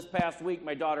past week,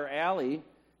 my daughter Allie,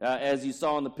 as you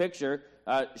saw in the picture,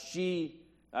 she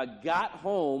got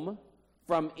home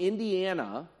from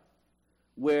Indiana,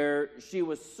 where she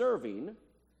was serving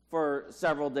for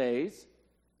several days,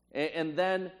 and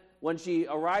then when she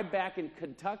arrived back in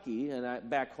Kentucky, and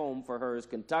back home for her is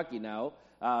Kentucky now,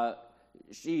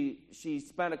 she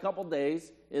spent a couple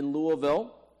days in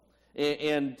Louisville,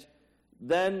 and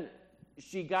then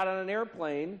she got on an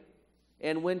airplane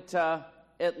and went to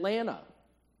Atlanta.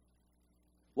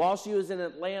 While she was in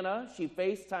Atlanta, she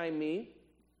FaceTimed me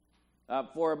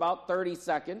for about 30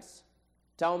 seconds,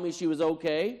 telling me she was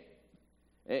okay,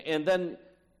 and then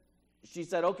she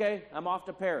said, okay, I'm off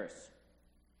to Paris.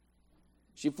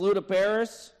 She flew to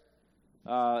Paris,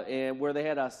 and where they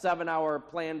had a 7-hour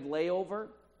planned layover.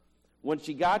 When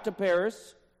she got to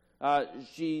Paris,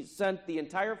 she sent the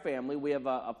entire family. We have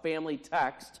a family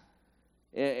text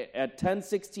at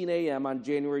 10:16 a.m. on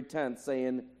January 10th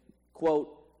saying,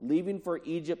 quote, leaving for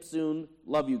Egypt soon,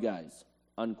 love you guys,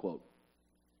 unquote.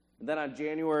 And then on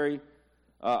January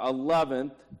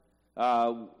 11th,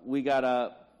 we got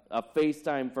a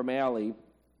FaceTime from Allie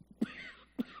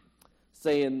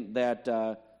saying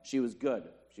that she was good.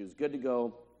 She was good to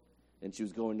go, and she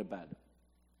was going to bed.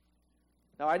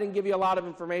 Now, I didn't give you a lot of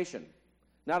information,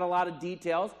 not a lot of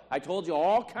details. I told you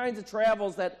all kinds of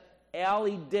travels that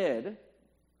Allie did,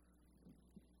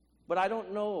 but I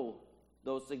don't know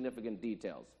those significant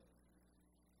details.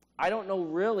 I don't know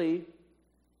really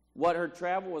what her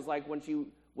travel was like when she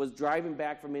was driving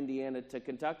back from Indiana to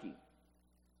Kentucky.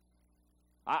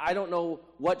 I don't know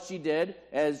what she did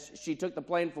as she took the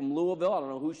plane from Louisville. I don't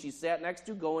know who she sat next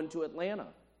to going to Atlanta.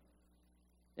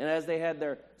 And as they had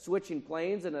their switching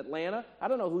planes in Atlanta, I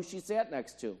don't know who she sat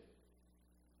next to.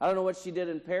 I don't know what she did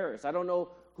in Paris. I don't know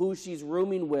who she's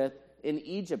rooming with in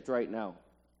Egypt right now.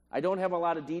 I don't have a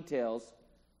lot of details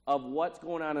of what's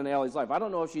going on in Allie's life. I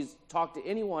don't know if she's talked to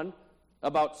anyone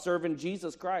about serving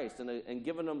Jesus Christ and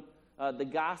giving them the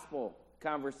gospel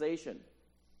conversation.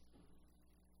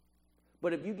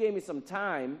 But if you gave me some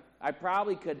time, I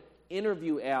probably could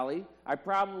interview Allie. I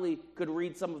probably could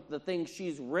read some of the things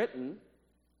she's written,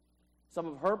 some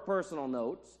of her personal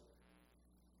notes,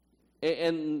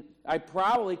 and I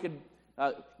probably could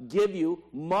give you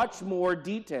much more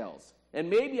details. And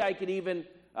maybe I could even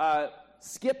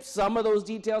skip some of those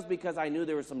details because I knew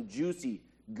there was some juicy,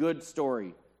 good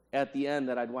story at the end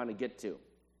that I'd want to get to.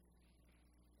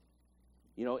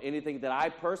 You know, anything that I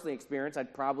personally experienced,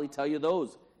 I'd probably tell you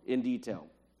those in detail.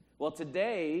 Well,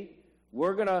 today,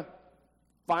 we're going to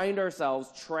find ourselves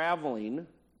traveling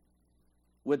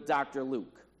with Dr.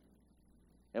 Luke.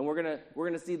 And we're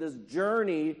going to see this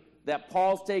journey that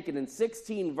Paul's taken in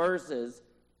 16 verses.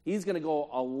 He's going to go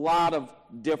a lot of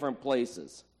different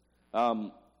places.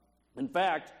 In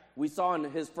fact, we saw in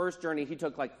his first journey, he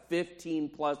took like 15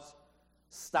 plus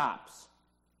stops.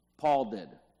 Paul did,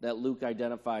 that Luke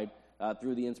identified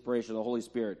through the inspiration of the Holy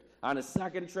Spirit. On his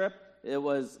second trip, it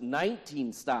was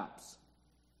 19 stops,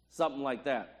 something like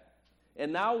that.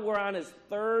 And now we're on his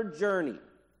third journey,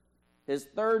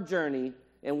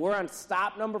 and we're on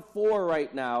stop number 4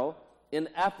 right now in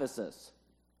Ephesus.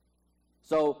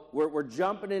 So we're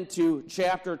jumping into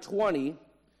chapter 20,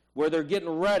 where they're getting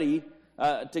ready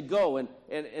to go.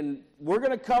 And we're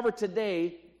going to cover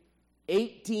today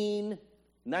 18,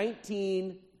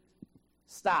 19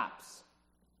 stops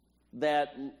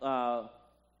that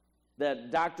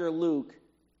Dr. Luke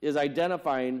is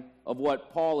identifying of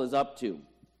what Paul is up to.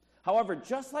 However,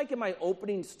 just like in my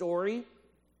opening story,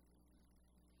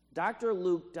 Dr.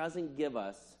 Luke doesn't give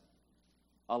us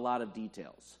a lot of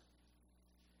details.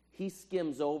 He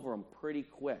skims over them pretty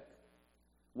quick.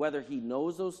 Whether he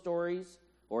knows those stories,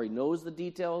 or he knows the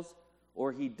details,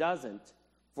 or he doesn't,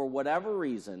 for whatever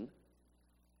reason,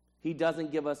 he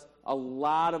doesn't give us a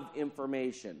lot of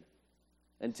information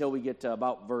until we get to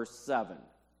about verse 7.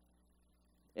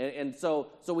 And so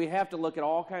we have to look at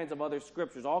all kinds of other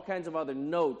scriptures, all kinds of other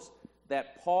notes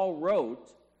that Paul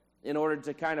wrote in order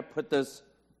to kind of put this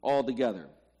all together.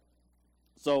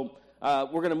 So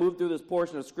we're going to move through this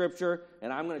portion of Scripture,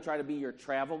 and I'm going to try to be your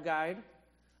travel guide.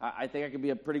 I think I can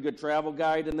be a pretty good travel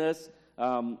guide in this.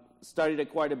 Studied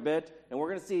it quite a bit, and we're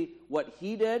going to see what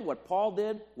he did, what Paul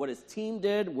did, what his team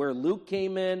did, where Luke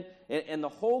came in, and the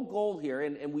whole goal here,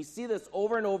 and we see this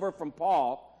over and over from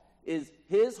Paul, is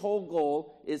his whole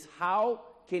goal is how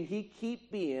can he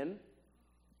keep being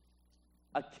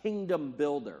a kingdom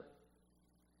builder.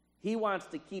 He wants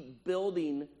to keep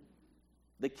building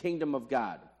the kingdom of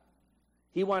God.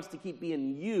 He wants to keep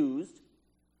being used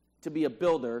to be a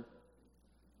builder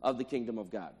of the kingdom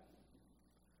of God.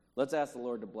 Let's ask the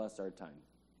Lord to bless our time.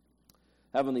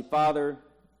 Heavenly Father,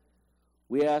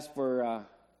 we ask for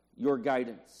your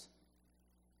guidance.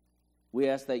 We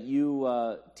ask that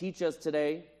you teach us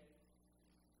today.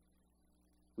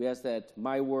 We ask that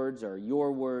my words are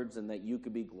your words and that you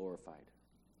could be glorified.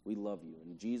 We love you.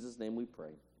 In Jesus' name we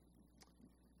pray.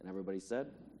 And everybody said,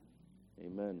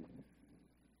 amen.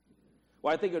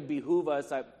 Well, I think it would behoove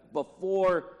us,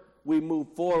 before we move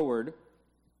forward,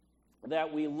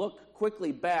 that we look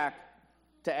quickly back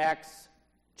to Acts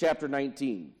chapter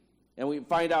 19. And we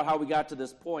find out how we got to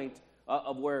this point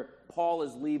of where Paul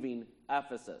is leaving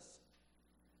Ephesus.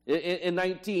 In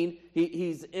 19,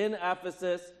 he's in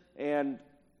Ephesus, and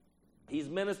he's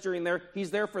ministering there.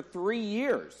 He's there for 3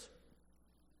 years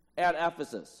at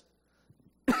Ephesus.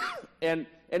 and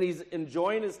he's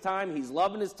enjoying his time. He's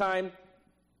loving his time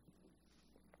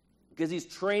because he's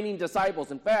training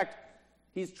disciples. In fact,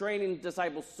 he's training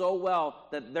disciples so well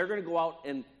that they're going to go out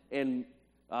and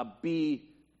be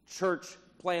church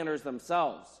planners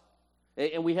themselves.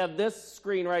 And we have this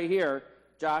screen right here,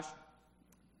 Josh.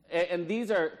 And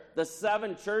these are the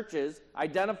 7 churches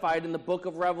identified in the book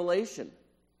of Revelation.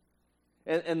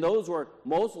 And those were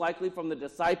most likely from the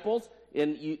disciples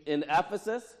in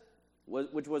Ephesus,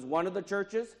 which was one of the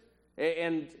churches.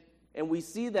 And we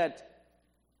see that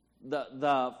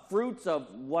the fruits of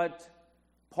what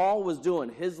Paul was doing,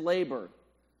 his labor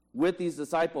with these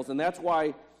disciples, and that's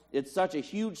why it's such a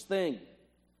huge thing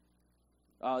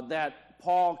that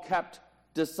Paul kept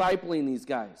discipling these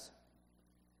guys.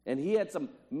 And he had some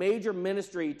major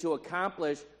ministry to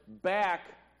accomplish back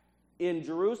in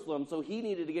Jerusalem, so he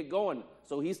needed to get going.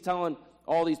 So he's telling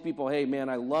all these people, hey, man,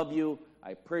 I love you,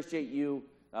 I appreciate you,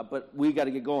 but we got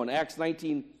to get going. Acts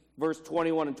 19, verse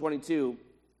 21 and 22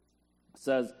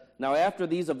 says, now after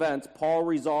these events, Paul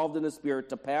resolved in his spirit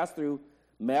to pass through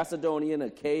Macedonia and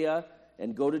Achaia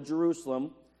and go to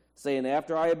Jerusalem, saying,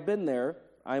 after I have been there,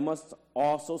 I must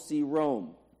also see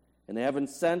Rome. And having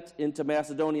sent into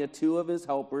Macedonia 2 of his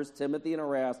helpers, Timothy and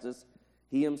Erastus,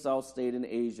 he himself stayed in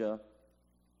Asia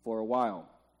for a while.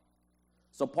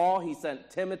 So Paul, he sent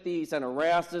Timothy, he sent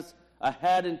Erastus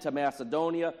ahead into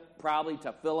Macedonia, probably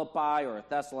to Philippi or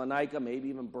Thessalonica, maybe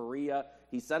even Berea.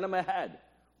 He sent them ahead.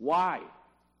 Why?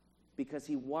 Because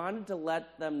he wanted to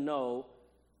let them know,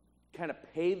 kind of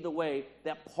pave the way,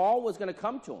 that Paul was going to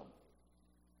come to him.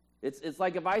 It's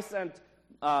like if I sent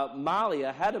Molly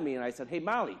ahead of me and I said, hey,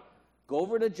 Molly, go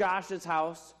over to Josh's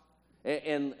house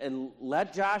and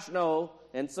let Josh know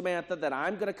and Samantha that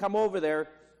I'm going to come over there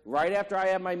right after I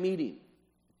have my meeting.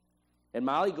 And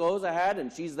Molly goes ahead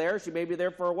and she's there. She may be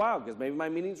there for a while because maybe my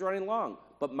meeting's running long.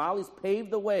 But Molly's paved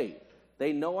the way.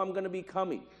 They know I'm going to be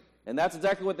coming. And that's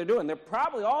exactly what they're doing. They're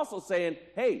probably also saying,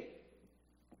 hey,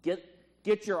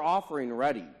 get your offering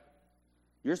ready.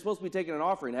 You're supposed to be taking an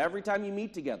offering every time you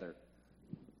meet together.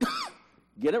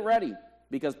 Get it ready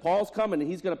because Paul's coming and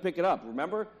he's going to pick it up.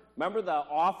 Remember the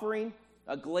offering?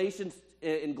 In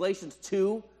Galatians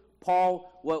 2,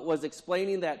 Paul was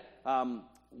explaining that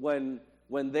when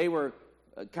they were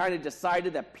kind of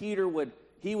decided that Peter would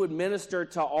minister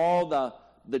to all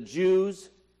the Jews,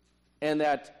 and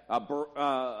that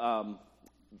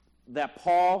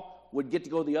Paul would get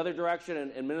to go the other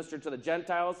direction and minister to the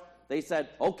Gentiles. They said,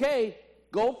 okay,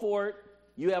 go for it.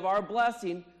 You have our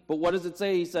blessing. But what does it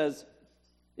say? He says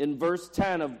in verse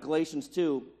 10 of Galatians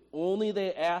 2, only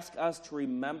they ask us to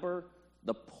remember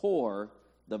the poor,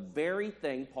 the very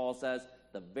thing, Paul says,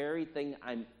 the very thing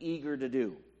I'm eager to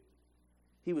do.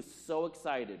 He was so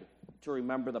excited to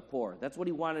remember the poor. That's what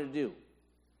he wanted to do.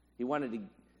 He wanted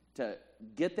to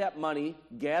get that money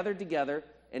gathered together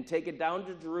and take it down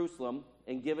to Jerusalem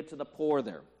and give it to the poor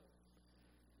there.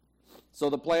 So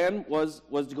the plan was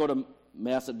to go to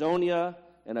Macedonia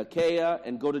and Achaia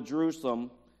and go to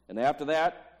Jerusalem, and after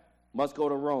that, must go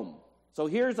to Rome. So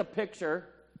here's a picture.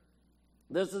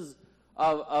 This is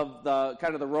of the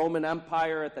kind of the Roman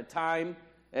Empire at the time,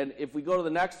 and if we go to the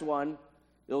next one,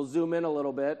 it'll zoom in a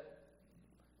little bit.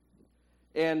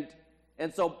 And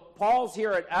so Paul's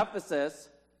here at Ephesus.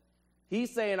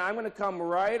 He's saying, I'm going to come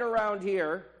right around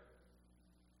here.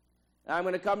 I'm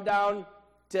going to come down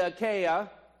to Achaia,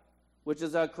 which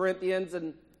is Corinthians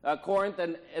and Corinth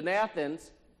and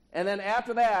Athens. And then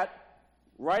after that,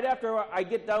 right after I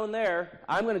get down there,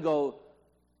 I'm going to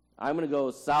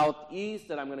go southeast,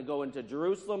 and I'm going to go into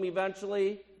Jerusalem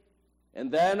eventually. And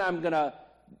then I'm going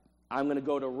to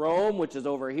go to Rome, which is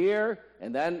over here.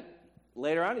 And then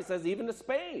later on, he says even to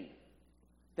Spain.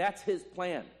 That's his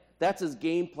plan. That's his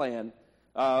game plan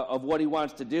of what he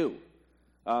wants to do.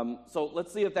 So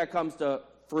let's see if that comes to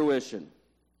fruition.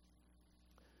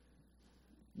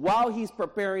 While he's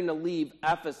preparing to leave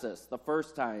Ephesus the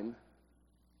first time,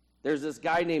 there's this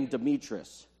guy named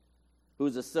Demetrius,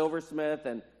 who's a silversmith,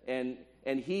 and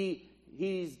he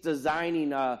he's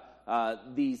designing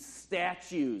these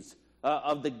statues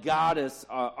of the goddess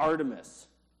Artemis.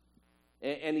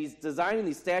 And he's designing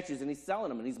these statues, and he's selling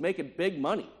them, and he's making big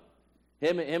money.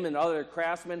 Him and other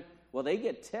craftsmen, well, they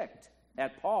get ticked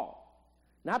at Paul.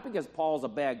 Not because Paul's a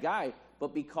bad guy,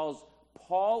 but because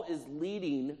Paul is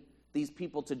leading these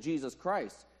people to Jesus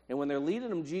Christ. And when they're leading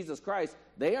them to Jesus Christ,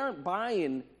 they aren't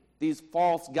buying these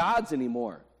false gods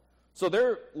anymore. So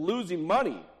they're losing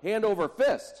money, hand over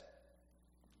fist.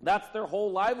 That's their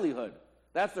whole livelihood.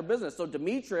 That's their business. So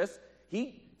Demetrius,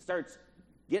 he starts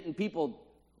getting people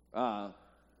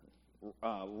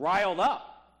riled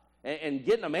up and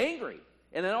getting them angry.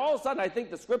 And then all of a sudden, I think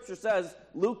the scripture says,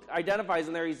 Luke identifies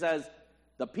in there, he says,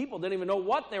 the people didn't even know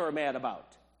what they were mad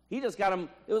about. He just got them,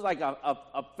 it was like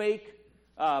a fake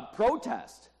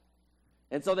protest.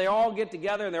 And so they all get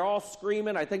together and they're all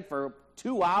screaming. I think for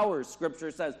 2 hours,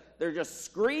 scripture says, they're just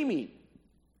screaming.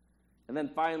 And then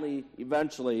finally,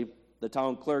 eventually, the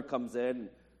town clerk comes in.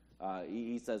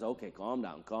 He says, okay, calm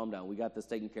down. We got this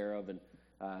taken care of. And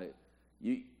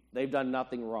they've done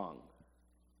nothing wrong.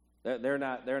 They're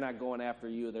not going after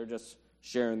you. They're just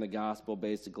sharing the gospel,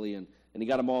 basically. And he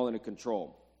got them all under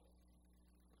control.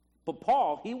 But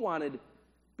Paul, he wanted,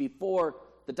 before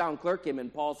the town clerk came in,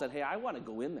 Paul said, hey, I want to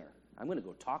go in there. I'm going to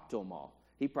go talk to them all.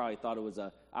 He probably thought it was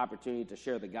an opportunity to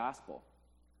share the gospel.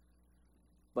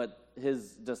 But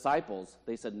his disciples,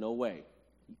 they said, no way.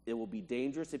 It will be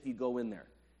dangerous if you go in there.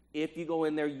 If you go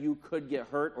in there, you could get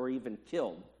hurt or even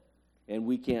killed. And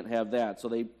we can't have that. So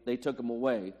they took him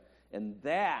away. And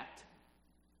that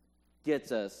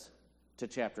gets us to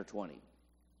chapter 20.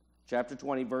 Chapter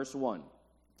 20, verse 1.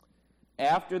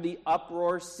 After the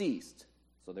uproar ceased,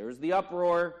 so there's the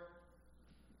uproar,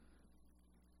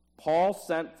 Paul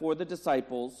sent for the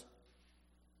disciples,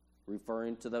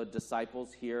 referring to the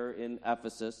disciples here in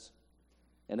Ephesus,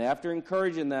 and after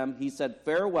encouraging them, he said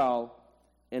farewell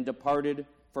and departed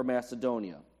for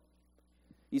Macedonia.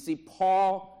 You see,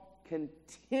 Paul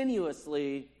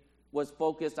continuously was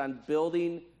focused on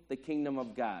building the kingdom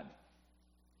of God,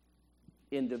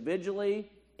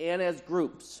 individually and as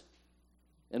groups.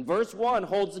 And verse 1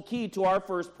 holds the key to our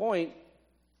first point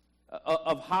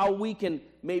of how we can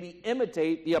maybe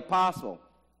imitate the apostle.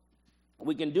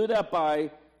 We can do that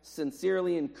by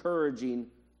sincerely encouraging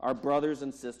our brothers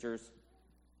and sisters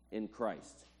in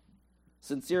Christ.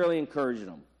 Sincerely encouraging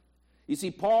them. You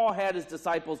see, Paul had his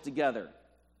disciples together.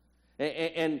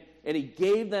 And he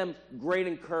gave them great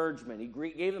encouragement. He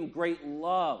gave them great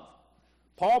love.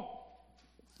 Paul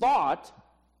thought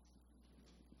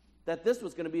that this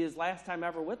was going to be his last time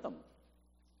ever with them.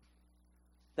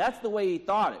 That's the way he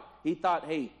thought it. He thought,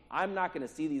 hey, I'm not going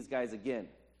to see these guys again.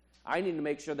 I need to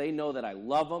make sure they know that I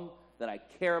love them, that I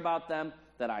care about them,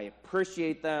 that I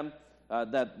appreciate them,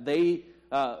 that they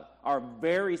are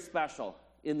very special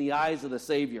in the eyes of the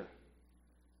Savior.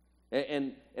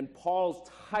 And Paul's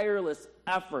tireless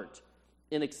effort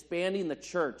in expanding the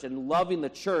church and loving the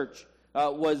church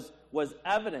was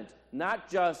evident, not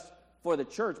just for the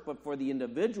church, but for the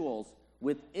individuals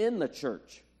within the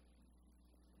church.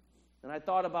 And I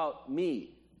thought about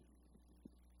me.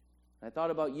 I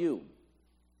thought about you.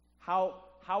 How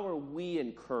are we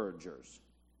encouragers?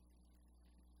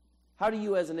 How do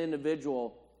you as an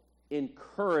individual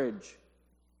encourage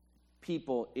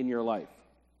people in your life?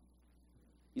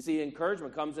 You see,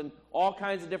 encouragement comes in all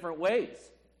kinds of different ways.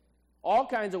 All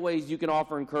kinds of ways you can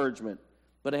offer encouragement,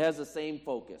 but it has the same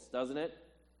focus, doesn't it?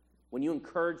 When you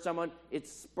encourage someone, it's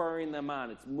spurring them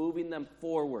on. It's moving them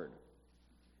forward.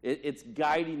 It's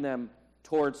guiding them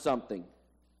towards something.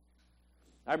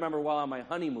 I remember while on my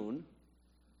honeymoon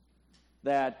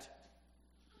that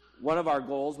one of our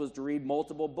goals was to read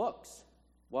multiple books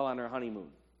while on our honeymoon.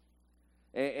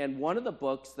 And one of the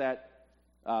books that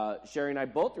Sherry and I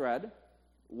both read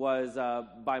was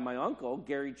by my uncle,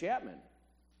 Gary Chapman.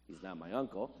 He's not my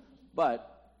uncle,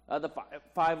 but the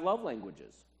Five Love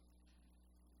Languages.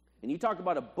 And you talk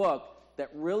about a book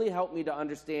that really helped me to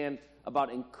understand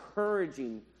about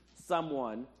encouraging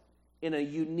someone in a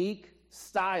unique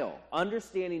style,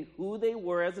 understanding who they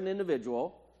were as an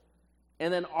individual,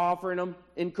 and then offering them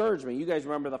encouragement. You guys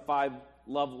remember the 5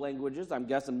 love languages. I'm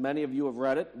guessing many of you have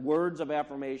read it. Words of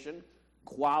affirmation,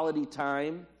 quality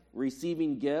time,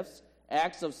 receiving gifts,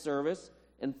 acts of service,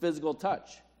 and physical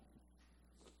touch.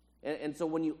 And so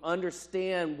when you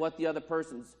understand what the other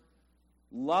person's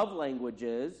love language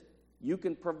is, you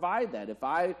can provide that. If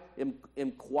I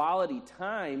am quality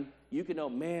time, you can know,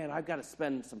 man, I've got to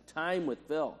spend some time with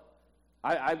Phil.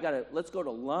 I've got to, let's go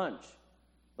to lunch.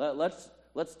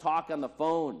 Let's talk on the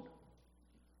phone.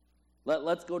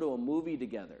 Let's go to a movie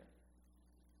together.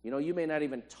 You know, you may not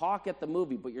even talk at the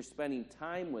movie, but you're spending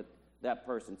time that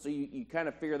person. So you kind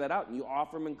of figure that out, and you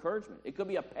offer them encouragement. It could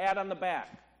be a pat on the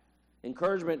back.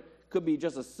 Encouragement could be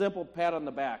just a simple pat on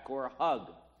the back or a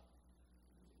hug.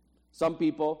 Some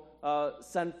people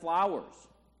send flowers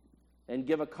and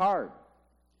give a card.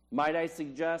 Might I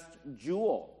suggest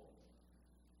Jewel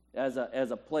as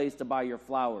a place to buy your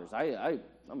flowers? I'm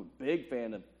a big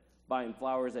fan of buying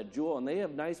flowers at Jewel, and they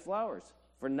have nice flowers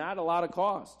for not a lot of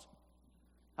cost.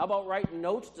 How about writing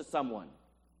notes to someone?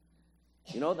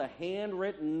 You know, the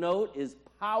handwritten note is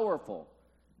powerful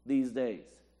these days.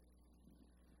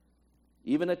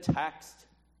 Even a text,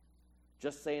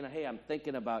 just saying, hey, I'm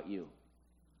thinking about you.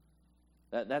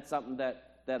 That's something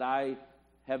that I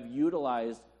have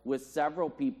utilized with several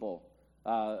people.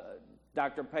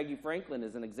 Dr. Peggy Franklin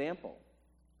is an example.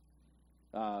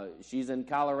 She's in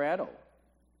Colorado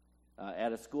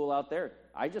at a school out there.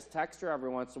 I just text her every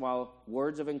once in a while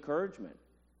words of encouragement,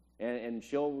 and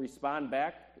she'll respond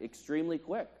back extremely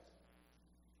quick.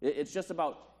 It's just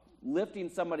about lifting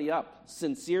somebody up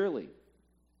sincerely.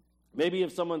 Maybe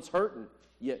if someone's hurting,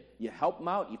 you help them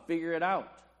out, you figure it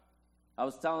out. I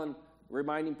was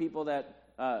reminding people that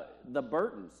the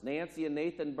Burtons, Nancy and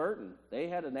Nathan Burton, they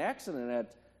had an accident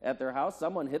at their house.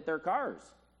 Someone hit their cars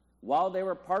while they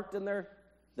were parked in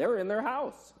they were in their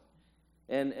house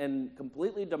and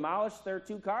completely demolished their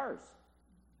two cars.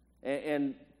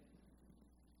 And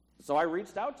so I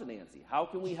reached out to Nancy. How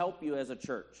can we help you as a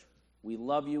church? We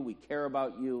love you. We care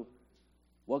about you.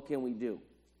 What can we do?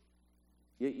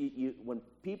 When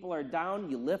people are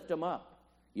down, you lift them up.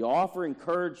 You offer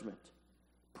encouragement.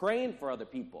 Praying for other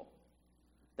people.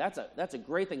 That's a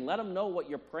great thing. Let them know what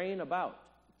you're praying about.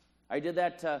 I did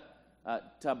that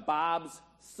to Bob's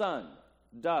son,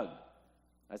 Doug.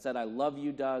 I said, I love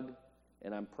you, Doug,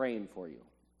 and I'm praying for you.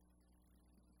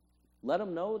 Let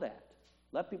them know that.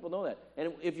 Let people know that.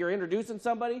 And if you're introducing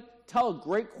somebody, tell a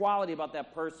great quality about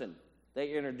that person that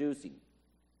you're introducing.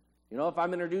 You know, if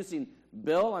I'm introducing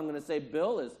Bill, I'm going to say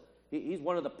Bill he's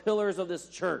one of the pillars of this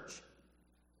church.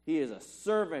 He is a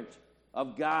servant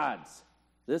of God's.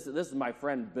 This is my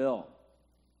friend Bill.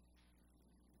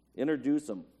 Introduce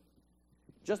him.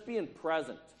 Just being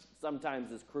present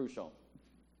sometimes is crucial.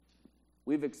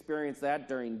 We've experienced that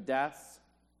during deaths,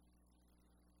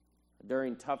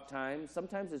 during tough times.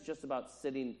 Sometimes it's just about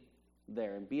sitting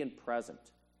there and being present,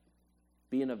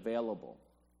 being available.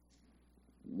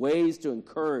 Ways to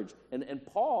encourage. And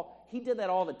Paul, he did that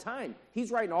all the time.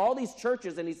 He's writing all these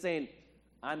churches and he's saying,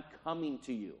 I'm coming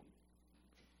to you.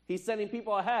 He's sending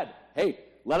people ahead. Hey,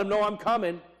 let them know I'm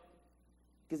coming.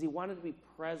 Because he wanted to be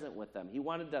present with them. He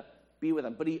wanted to be with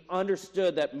them. But he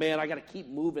understood that, man, I got to keep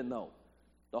moving, though.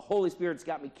 The Holy Spirit's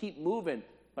got me keep moving,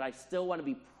 but I still want to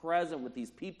be present with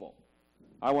these people.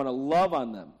 I want to love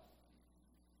on them.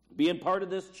 Being part of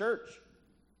this church.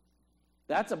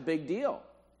 That's a big deal.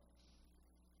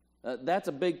 That's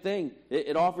a big thing.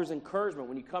 It offers encouragement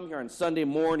when you come here on Sunday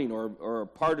morning or a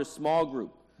part of small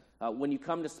group. When you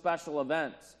come to special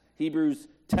events. Hebrews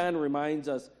 10 reminds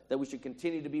us that we should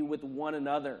continue to be with one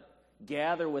another,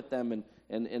 gather with them,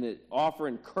 and offer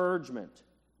encouragement.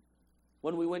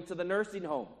 When we went to the nursing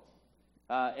home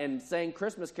and sang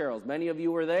Christmas carols, many of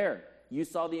you were there. You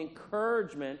saw the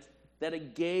encouragement that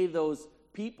it gave those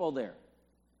people there.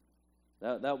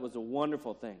 That was a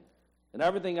wonderful thing. And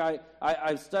everything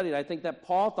I've studied, I think that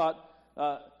Paul thought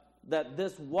that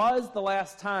this was the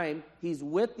last time he's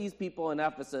with these people in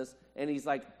Ephesus, and he's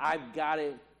like, I've got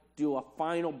to do a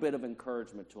final bit of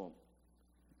encouragement to them.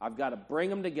 I've got to bring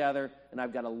them together, and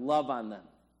I've got to love on them.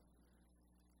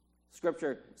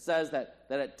 Scripture says that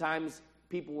at times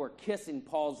people were kissing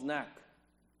Paul's neck.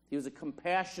 He was a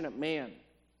compassionate man.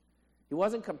 He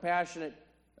wasn't compassionate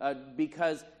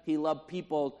because he loved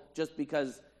people just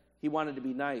because he wanted to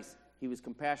be nice. He was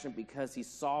compassionate because he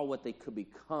saw what they could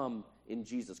become in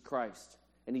Jesus Christ.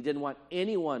 And he didn't want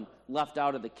anyone left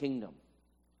out of the kingdom.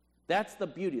 That's the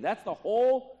beauty. That's the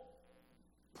whole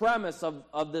premise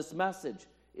of this message,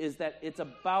 is that it's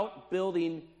about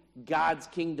building God's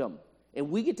kingdom. And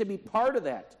we get to be part of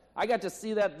that. I got to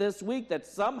see that this week, that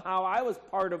somehow I was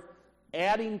part of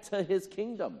adding to his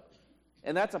kingdom.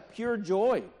 And that's a pure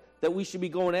joy that we should be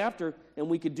going after, and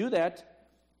we could do that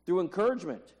through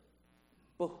encouragement.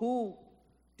 But who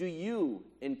do you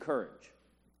encourage?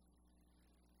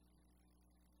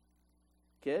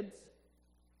 Kids?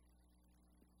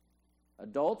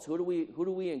 Adults? Who do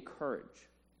we encourage?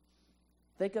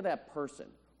 Think of that person.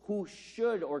 Who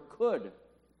should or could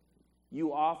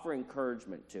you offer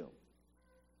encouragement to?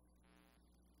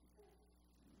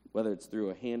 Whether it's through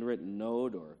a handwritten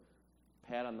note or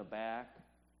pat on the back.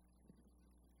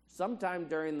 Sometime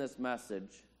during this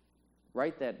message,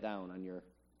 write that down on your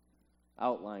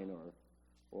outline or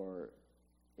or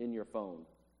in your phone,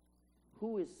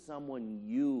 who is someone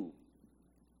you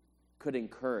could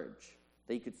encourage,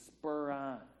 that you could spur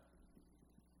on,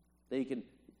 that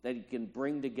you can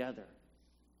bring together?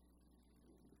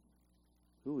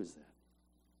 Who is that?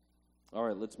 All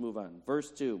right, let's move on. Verse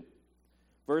 2.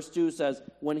 Verse 2 says,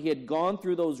 when he had gone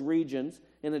through those regions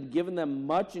and had given them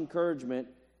much encouragement,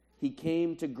 he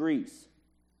came to Greece.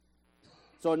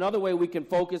 So another way we can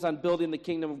focus on building the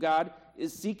kingdom of God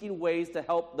is seeking ways to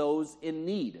help those in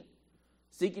need.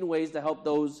 Seeking ways to help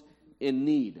those in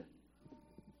need.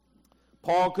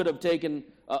 Paul could have taken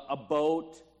a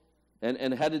boat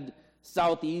and headed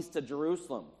southeast to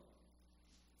Jerusalem.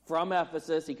 From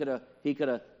Ephesus, he could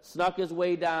have snuck his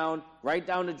way down, right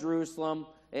down to Jerusalem,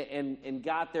 and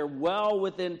got there well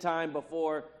within time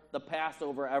before the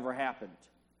Passover ever happened.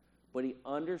 But he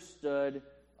understood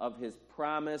of his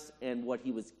promise, and what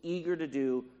he was eager to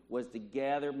do was to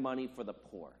gather money for the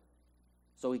poor.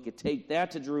 So he could take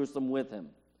that to Jerusalem with him.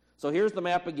 So here's the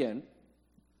map again.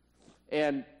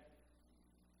 And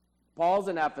Paul's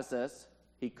in Ephesus.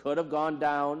 He could have gone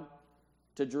down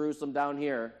to Jerusalem down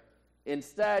here.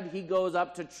 Instead, he goes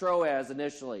up to Troas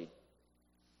initially,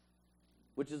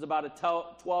 which is about a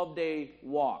 12-day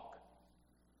walk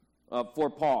for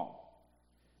Paul.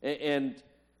 And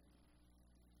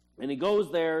he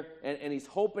goes there, and he's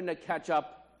hoping to catch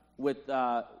up with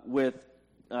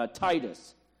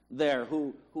Titus there,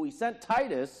 who he sent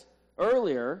Titus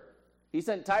earlier. He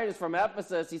sent Titus from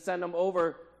Ephesus. He sent him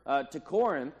over to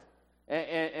Corinth,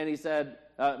 and he said,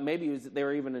 maybe they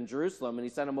were even in Jerusalem, and he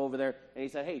sent him over there, and he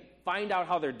said, hey, find out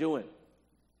how they're doing.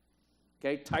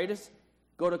 Okay, Titus,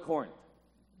 go to Corinth.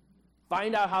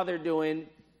 Find out how they're doing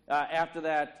after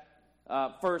that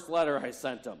first letter I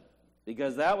sent them,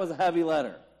 because that was a heavy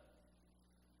letter.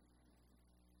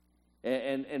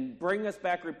 And bring us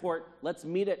back a report. Let's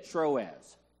meet at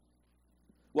Troas.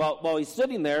 Well, while he's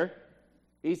sitting there,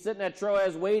 he's sitting at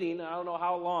Troas waiting, I don't know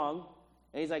how long,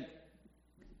 and he's like,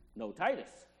 no Titus.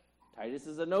 Titus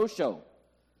is a no-show.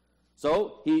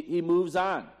 So he moves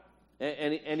on,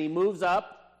 and he moves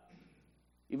up,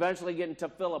 eventually getting to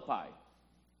Philippi.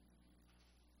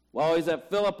 While he's at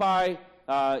Philippi,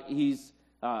 he's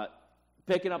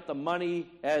picking up the money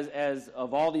as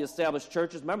of all the established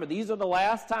churches. Remember, these are the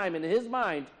last time, in his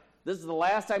mind, this is the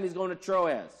last time he's going to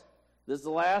Troas. This is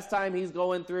the last time he's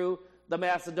going through the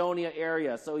Macedonia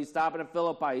area. So he's stopping at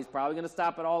Philippi. He's probably going to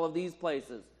stop at all of these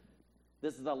places.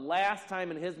 This is the last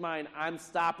time in his mind I'm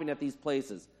stopping at these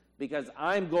places, because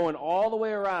I'm going all the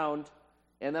way around,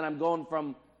 and then I'm going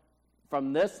from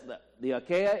the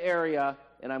Achaia area,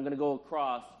 and I'm going to go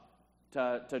across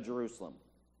to Jerusalem.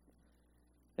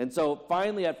 And so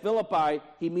finally at Philippi,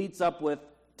 he meets up with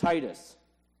Titus.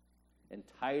 And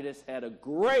Titus had a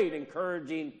great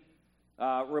encouraging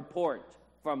report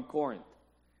from Corinth.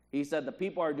 He said the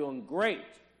people are doing great.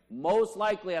 Most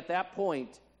likely at that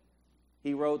point,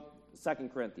 he wrote 2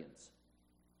 Corinthians.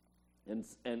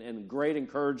 And great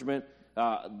encouragement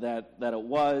that it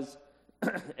was.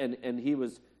 and he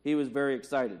was very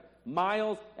excited.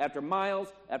 Miles after miles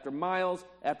after miles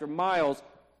after miles,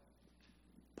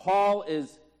 Paul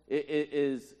is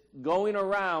going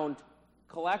around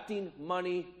collecting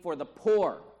money for the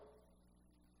poor.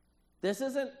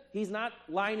 He's not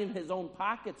lining his own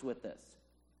pockets with this.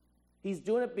 He's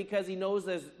doing it because he knows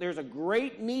there's a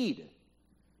great need.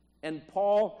 And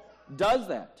Paul does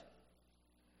that.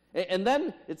 And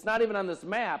then, it's not even on this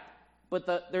map,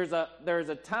 but there's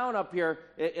a town up here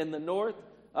in the north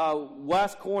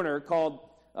west corner called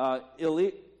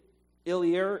Illyricum.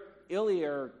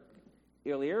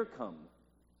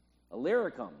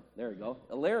 Illyricum. There we go.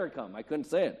 Illyricum. I couldn't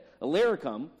say it.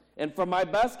 Illyricum. And from my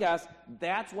best guess,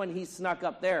 that's when he snuck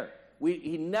up there.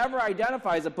 He never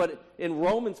identifies it, but in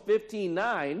Romans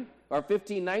 15:9 or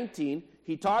 15:19,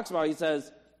 he talks about, he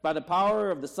says, by the power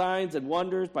of the signs and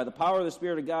wonders, by the power of the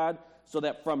Spirit of God, so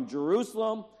that from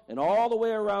Jerusalem and all the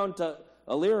way around to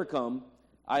Illyricum,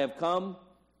 I have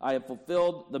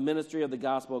fulfilled the ministry of the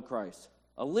gospel of Christ.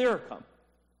 Illyricum.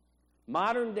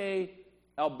 Modern day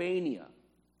Albania.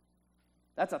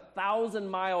 That's 1,000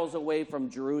 miles away from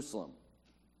Jerusalem.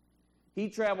 He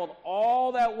traveled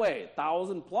all that way,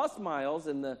 1,000 plus miles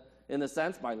in the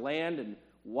sense, by land and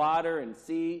water and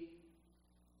sea,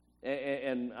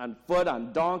 and on foot,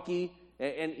 on donkey,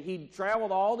 and he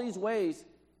traveled all these ways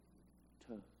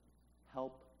to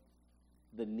help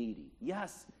the needy.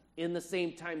 Yes, in the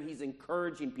same time, he's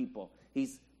encouraging people.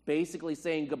 He's basically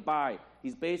saying goodbye.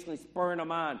 He's basically spurring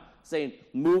them on, saying,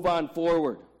 move on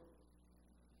forward.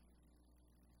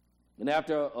 And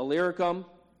after Illyricum,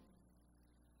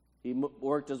 he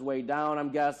worked his way down,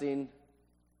 I'm guessing,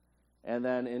 and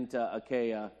then into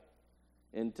Achaia.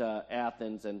 into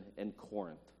Athens and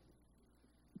Corinth.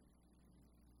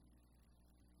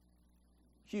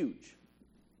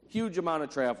 Huge amount of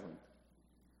traveling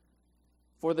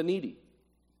for the needy.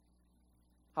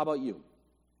 How about you?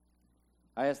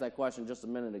 I asked that question just a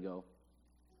minute ago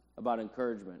about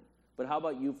encouragement. But how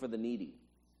about you for the needy?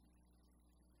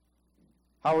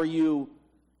 How are you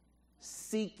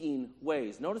seeking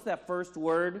ways? Notice that first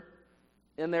word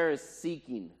in there is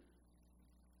seeking.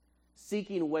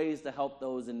 Seeking ways to help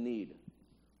those in need.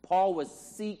 Paul was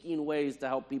seeking ways to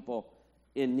help people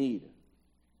in need.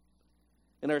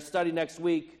 In our study next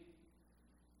week,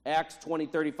 Acts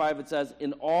 20:35, it says,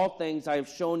 "In all things I have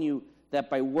shown you that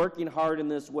by working hard in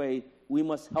this way, we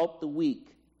must help the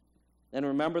weak. And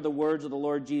remember the words of the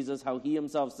Lord Jesus, how he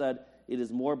himself said, it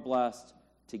is more blessed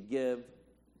to give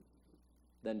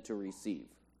than to receive."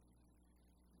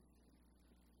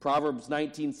 Proverbs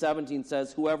 19:17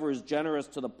 says, "Whoever is generous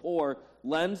to the poor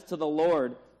lends to the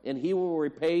Lord, and he will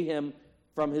repay him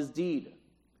from his deed."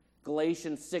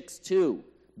 Galatians 6:2,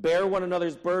 "Bear one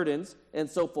another's burdens, and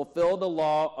so fulfill the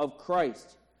law of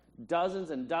Christ." Dozens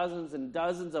and dozens and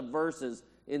dozens of verses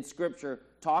in Scripture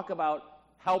talk about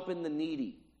helping the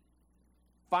needy,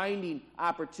 finding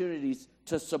opportunities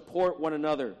to support one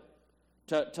another,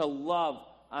 to love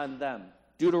on them.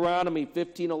 Deuteronomy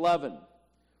 15:11,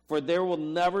 "For there will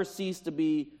never cease to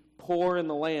be poor in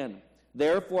the land.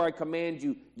 Therefore I command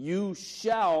you, you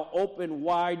shall open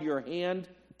wide your hand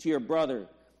to your brother,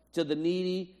 to the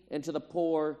needy and to the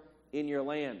poor in your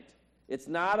land." It's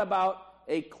not about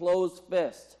a closed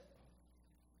fist.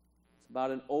 It's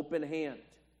about an open hand.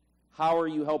 How are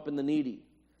you helping the needy?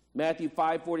 Matthew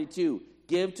 5:42,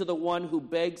 "Give to the one who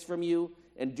begs from you,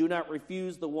 and do not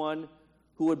refuse the one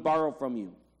who would borrow from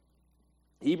you."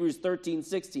 Hebrews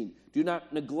 13:16, "Do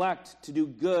not neglect to do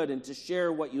good and to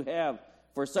share what you have,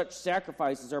 for such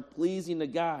sacrifices are pleasing to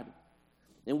God."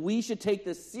 And we should take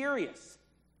this serious,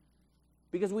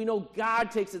 because we know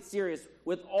God takes it serious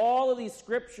with all of these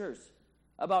scriptures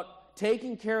about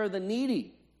taking care of the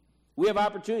needy. We have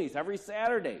opportunities every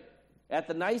Saturday at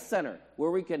the Nice Center where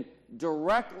we can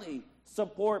directly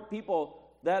support people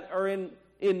that are in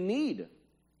need,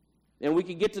 and we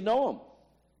can get to know them.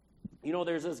 You know,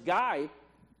 there's this guy,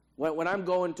 when I'm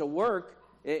going to work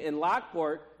in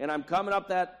Lockport, and I'm coming up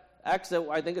that exit,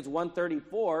 I think it's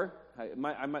 134, that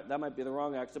might be the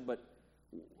wrong exit, but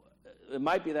it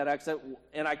might be that exit,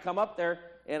 and I come up there,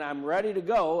 and I'm ready to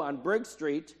go on Briggs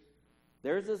Street.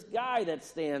 There's this guy that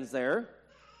stands there,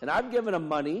 and I've given him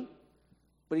money,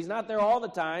 but he's not there all the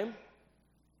time,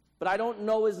 but I don't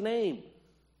know his name.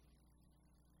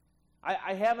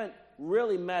 I haven't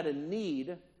really met a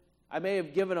need. I may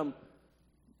have given him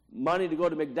money to go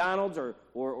to McDonald's or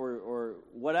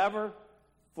whatever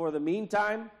for the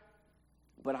meantime,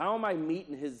 but how am I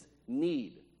meeting his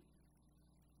need?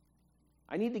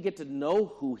 I need to get to know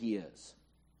who he is.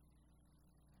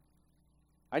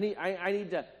 I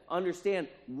need to understand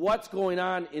what's going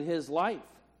on in his life.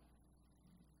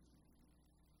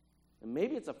 And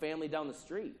maybe it's a family down the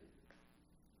street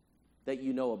that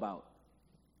you know about.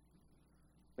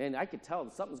 Man, I could tell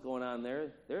something's going on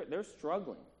there. They're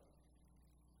struggling.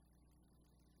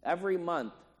 Every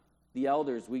month, the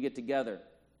elders, we get together.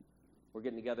 We're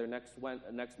getting together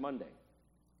next Monday.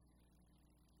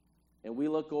 And we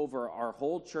look over our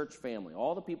whole church family,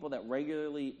 all the people that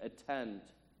regularly attend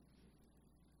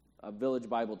Village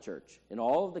Bible Church in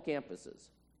all of the campuses.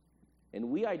 And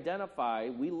we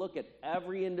look at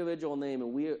every individual name,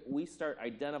 and we start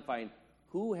identifying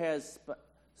who has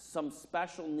some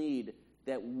special need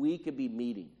that we could be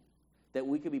meeting, that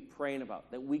we could be praying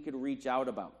about, that we could reach out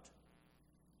about.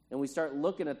 And we start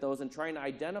looking at those and trying to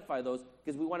identify those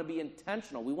because we want to be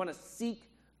intentional. We want to seek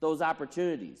those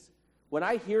opportunities. When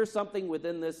I hear something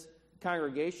within this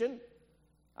congregation,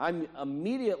 I'm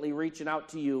immediately reaching out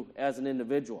to you as an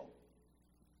individual.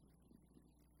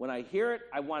 When I hear it,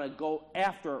 I want to go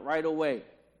after it right away.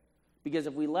 Because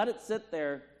if we let it sit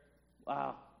there,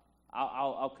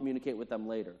 I'll communicate with them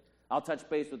later. I'll touch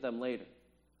base with them later.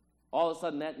 All of a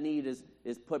sudden, that need is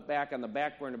put back on the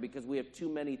back burner because we have too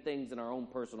many things in our own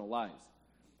personal lives.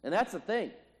 And that's the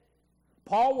thing.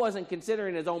 Paul wasn't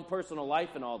considering his own personal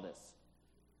life in all this.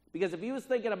 Because if he was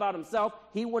thinking about himself,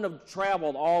 he wouldn't have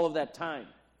traveled all of that time.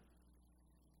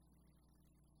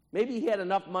 Maybe he had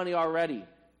enough money already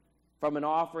from an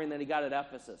offering that he got at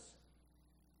Ephesus.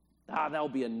 That'll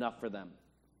be enough for them.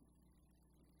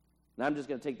 And I'm just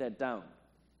going to take that down.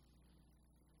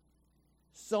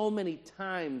 So many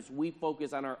times we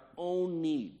focus on our own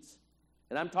needs,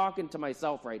 and I'm talking to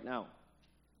myself right now,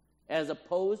 as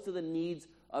opposed to the needs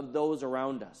of those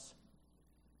around us.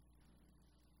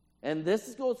 And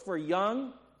this goes for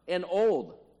young and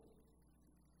old.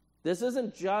 This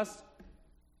isn't just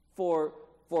for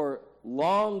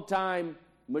long-time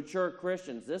mature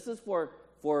Christians. This is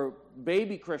for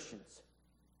baby Christians.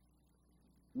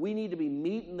 We need to be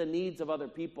meeting the needs of other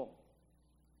people,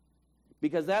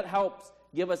 because that helps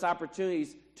give us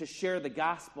opportunities to share the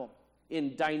gospel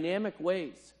in dynamic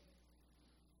ways.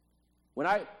 When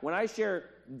I share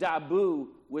dabu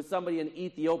with somebody in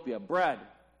Ethiopia, bread,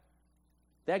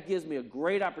 that gives me a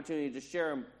great opportunity to share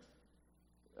them,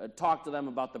 talk to them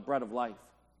about the bread of life.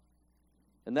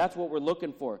 And that's what we're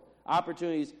looking for,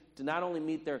 opportunities to not only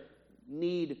meet their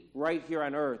need right here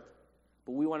on earth,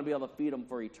 but we want to be able to feed them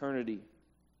for eternity.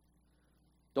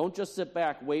 Don't just sit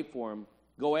back, wait for them.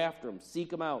 Go after them. Seek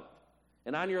them out.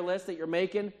 And on your list that you're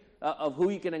making of who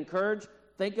you can encourage,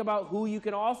 think about who you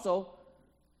can also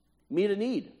meet a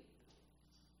need.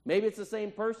 Maybe it's the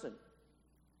same person.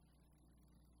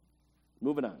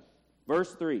 Moving on.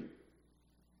 Verse 3.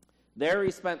 There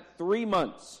he spent 3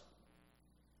 months.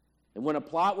 And when a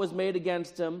plot was made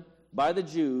against him by the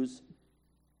Jews,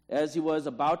 as he was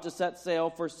about to set sail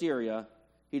for Syria,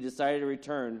 he decided to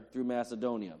return through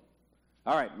Macedonia.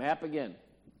 All right, map again.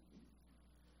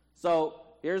 So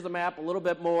here's the map a little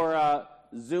bit more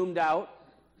zoomed out.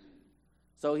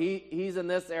 So he's in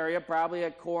this area, probably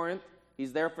at Corinth.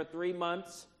 He's there for 3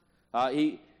 months.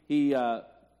 He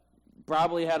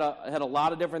probably had a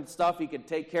lot of different stuff he could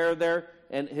take care of there.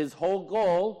 And his whole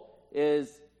goal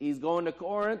is he's going to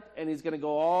Corinth, and he's going to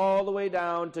go all the way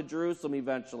down to Jerusalem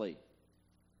eventually.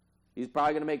 He's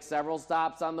probably going to make several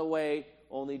stops on the way,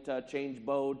 only to change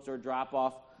boats or drop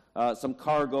off some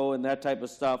cargo and that type of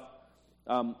stuff.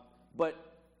 But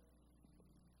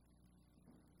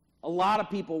a lot of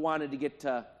people wanted to get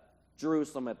to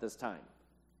Jerusalem at this time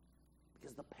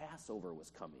because the Passover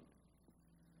was coming.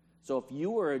 So if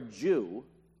you were a Jew,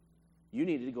 you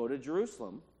needed to go to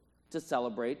Jerusalem to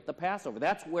celebrate the Passover.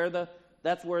 That's where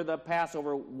the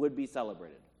Passover would be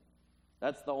celebrated.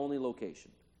 That's the only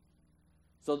location.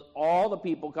 So all the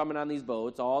people coming on these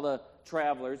boats, all the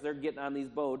travelers, they're getting on these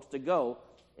boats to go.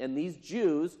 And these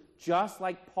Jews, just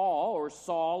like Paul or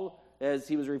Saul, as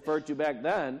he was referred to back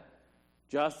then,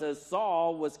 just as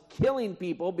Saul was killing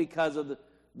people because of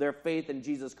their faith in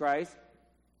Jesus Christ,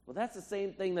 well, that's the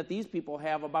same thing that these people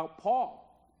have about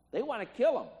Paul. They want to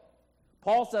kill him.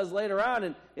 Paul says later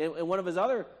on in one of his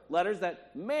other letters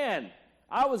that, man,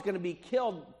 I was going to be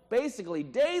killed basically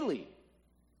daily.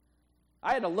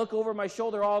 I had to look over my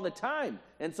shoulder all the time.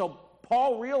 And so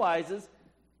Paul realizes,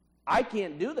 I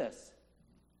can't do this.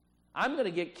 I'm going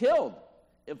to get killed.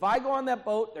 If I go on that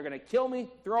boat, they're going to kill me,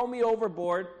 throw me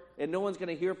overboard, and no one's going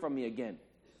to hear from me again.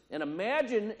 And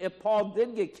imagine if Paul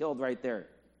did get killed right there.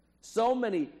 So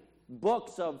many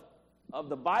books of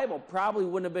the Bible probably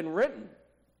wouldn't have been written.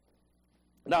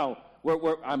 Now,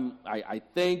 I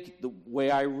think the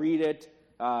way I read it,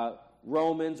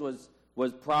 Romans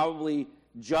was probably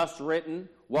just written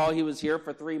while he was here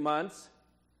for 3 months.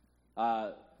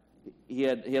 He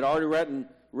had already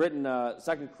written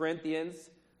 2 Corinthians.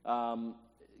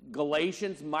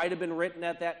 Galatians might have been written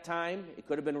at that time. It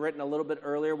could have been written a little bit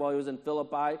earlier while he was in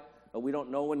Philippi. We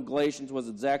don't know when Galatians was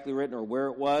exactly written or where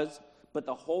it was. But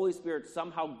the Holy Spirit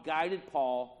somehow guided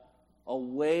Paul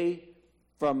away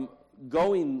from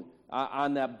going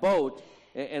on that boat,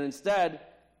 and instead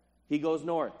he goes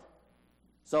north.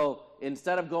 So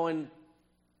instead of going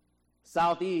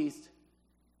southeast,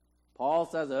 Paul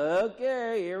says,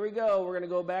 okay, here we go. We're going to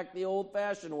go back the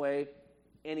old-fashioned way,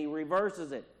 and he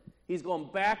reverses it. He's going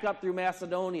back up through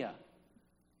Macedonia.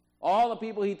 All the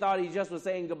people he thought he just was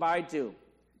saying goodbye to,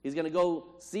 he's going to go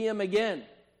see him again.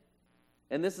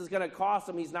 And this is going to cost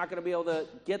him. He's not going to be able to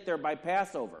get there by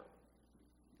Passover.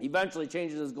 He eventually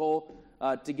changes his goal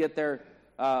to get there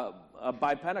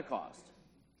by Pentecost,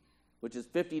 which is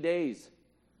 50 days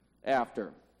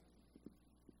after.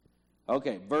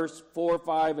 Okay, verse 4,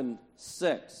 5, and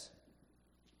 6.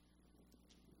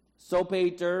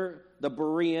 Sopater the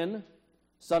Berean,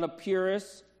 son of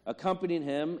Pyrrhus, accompanied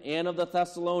him, and of the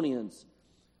Thessalonians,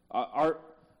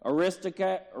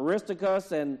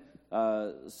 Aristarchus and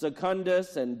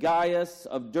Secundus and Gaius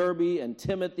of Derbe and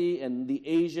Timothy and the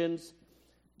Asians,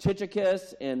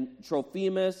 Tychicus and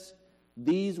Trophimus.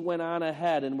 These went on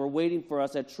ahead and were waiting for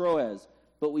us at Troas.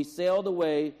 But we sailed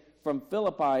away from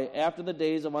Philippi after the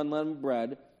days of unleavened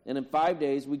bread, and in 5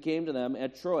 days we came to them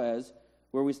at Troas,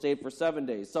 where we stayed for 7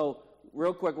 days. So,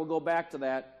 real quick, we'll go back to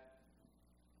that.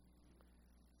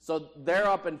 So, they're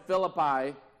up in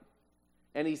Philippi,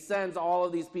 and he sends all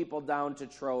of these people down to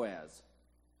Troas,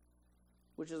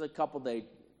 which is a couple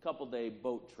day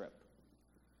boat trip.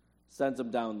 Sends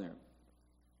them down there.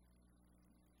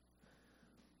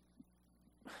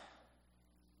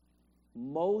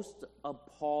 most of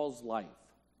Paul's life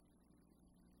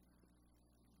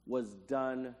was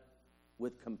done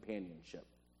with companionship.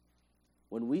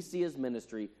 When we see his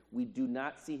ministry, we do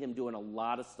not see him doing a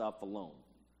lot of stuff alone,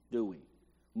 do we?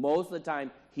 Most of the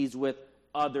time, he's with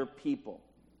other people.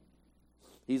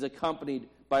 He's accompanied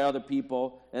by other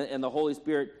people, and the Holy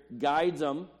Spirit guides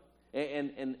him,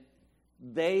 and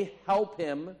they help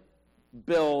him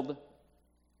build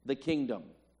the kingdom.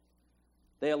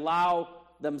 They allow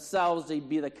themselves to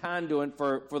be the conduit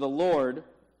for the Lord,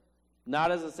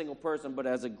 not as a single person, but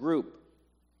as a group.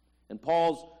 And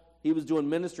he was doing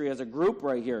ministry as a group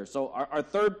right here. So our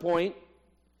third point,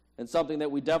 and something that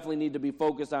we definitely need to be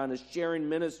focused on, is sharing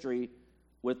ministry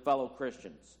with fellow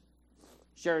Christians.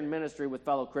 Sharing ministry with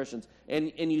fellow Christians.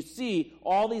 And you see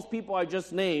all these people I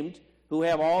just named, who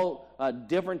have all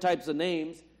different types of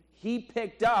names, he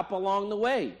picked up along the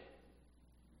way.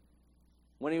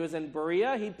 When he was in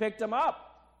Berea, he picked them up.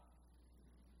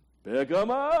 Pick them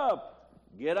up.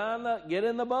 Get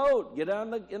in the boat. Get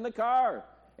in the car.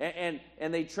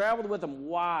 And they traveled with him.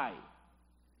 Why?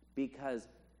 Because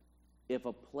if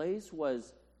a place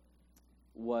was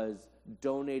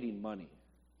donating money,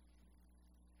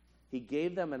 he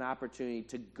gave them an opportunity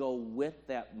to go with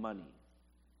that money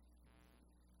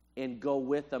and go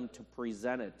with them to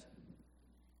present it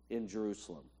in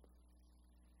Jerusalem.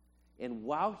 And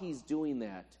while he's doing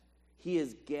that, he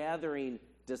is gathering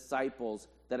disciples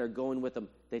that are going with him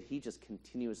that he just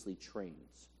continuously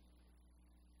trains.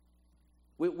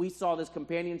 We saw this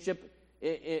companionship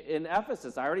in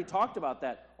Ephesus. I already talked about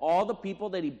that. All the people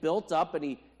that he built up, and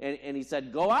he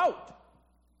said, go out.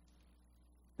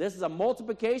 This is a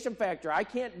multiplication factor. I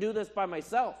can't do this by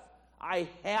myself. I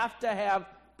have to have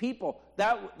people.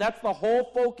 That's the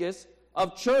whole focus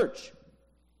of church,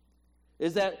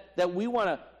 is that we want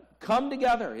to come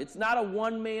together. It's not a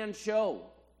one-man show.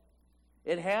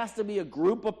 It has to be a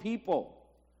group of people.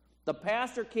 The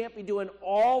pastor can't be doing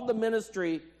all the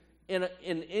ministry in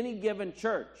any given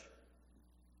church,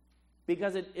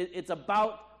 because it's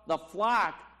about the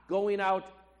flock going out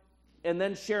and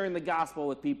then sharing the gospel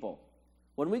with people.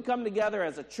 When we come together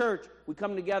as a church, we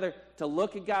come together to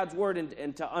look at God's word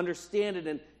and to understand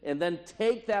it, and then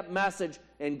take that message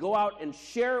and go out and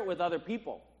share it with other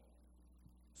people.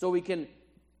 So we can,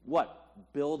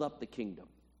 build up the kingdom.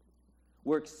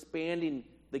 We're expanding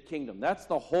the kingdom. That's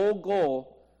the whole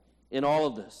goal in all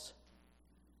of this,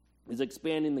 is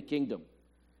expanding the kingdom.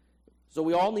 So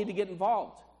we all need to get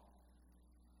involved.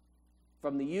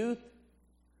 From the youth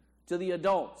to the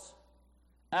adults.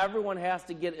 Everyone has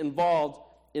to get involved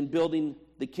in building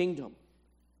the kingdom.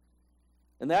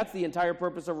 And that's the entire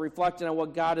purpose of reflecting on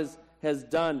what God has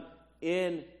done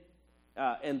in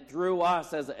and through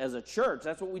us as a church.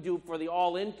 That's what we do for the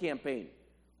All In campaign.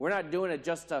 We're not doing it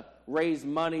just to raise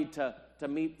money to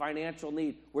meet financial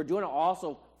need. We're doing it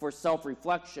also for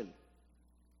self-reflection.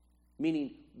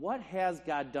 Meaning, what has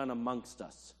God done amongst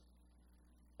us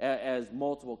as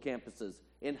multiple campuses?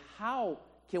 And how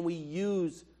can we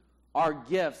use our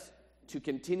gifts to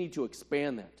continue to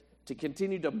expand that, to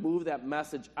continue to move that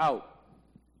message out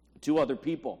to other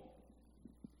people?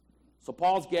 So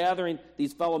Paul's gathering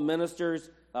these fellow ministers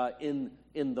in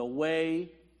the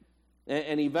way,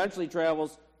 and he eventually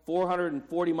travels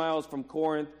 440 miles from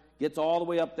Corinth, gets all the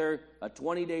way up there, a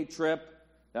 20-day trip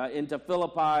into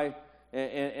Philippi,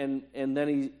 and then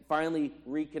he finally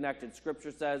reconnected.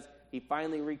 Scripture says he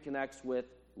finally reconnects with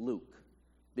Luke,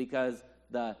 because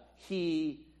the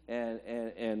he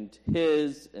and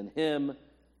his and him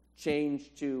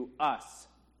changed to us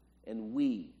and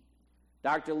we.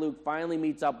 Dr. Luke finally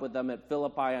meets up with them at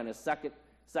Philippi on his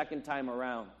second time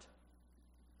around.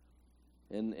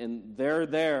 And they're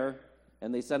there,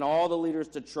 and they send all the leaders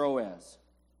to Troas.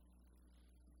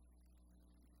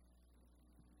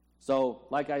 So,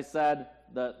 like I said,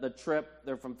 the trip,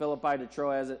 they're from Philippi to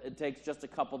Troas, it takes just a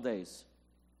couple days.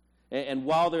 And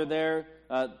while they're there,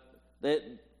 I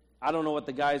don't know what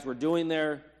the guys were doing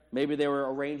there. Maybe they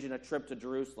were arranging a trip to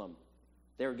Jerusalem.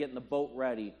 They were getting the boat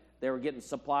ready. They were getting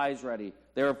supplies ready.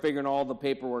 They were figuring all the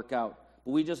paperwork out.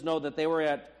 But we just know that they were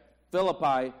at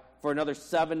Philippi for another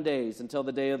 7 days until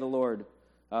the day of the Lord,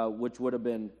 which would have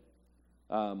been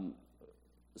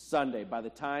Sunday. By the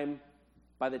time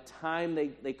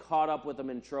they caught up with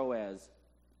them in Troas,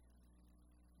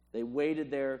 they waited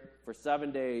there for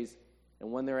 7 days.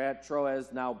 And when they're at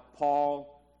Troas, now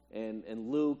Paul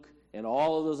and Luke and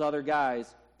all of those other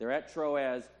guys, they're at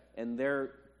Troas, and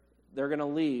they're going to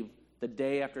leave the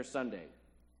day after Sunday.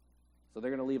 So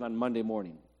they're going to leave on Monday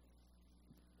morning.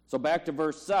 So back to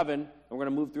verse 7, and we're going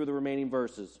to move through the remaining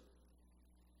verses.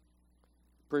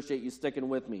 Appreciate you sticking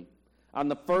with me. On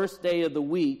the first day of the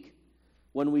week,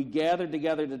 when we gathered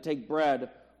together to take bread,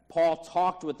 Paul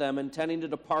talked with them, intending to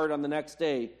depart on the next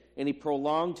day, and he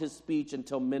prolonged his speech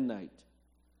until midnight.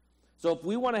 So if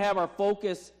we want to have our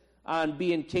focus on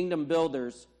being kingdom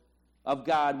builders of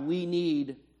God, we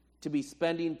need to be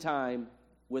spending time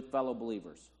with fellow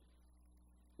believers.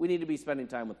 We need to be spending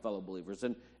time with fellow believers,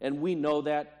 and we know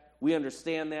that. We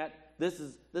understand that. This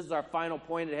is our final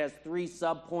point. It has 3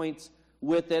 subpoints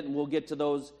with it, and we'll get to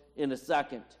those in a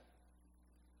second.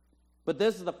 But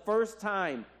this is the first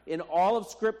time in all of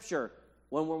Scripture,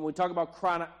 when we talk about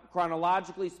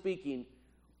chronologically speaking,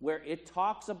 where it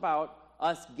talks about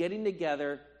us getting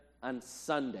together on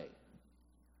Sunday,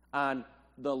 on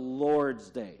the Lord's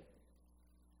Day,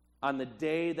 on the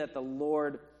day that the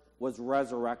Lord was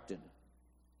resurrected.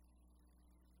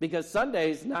 Because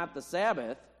Sunday is not the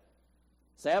Sabbath.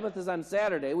 Sabbath is on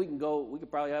Saturday. We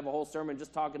could probably have a whole sermon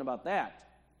just talking about that.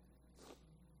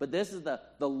 But this is the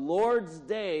Lord's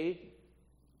Day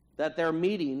that they're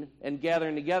meeting and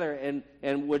gathering together,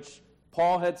 and which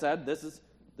Paul had said, this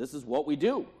is what we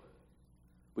do.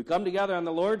 We come together on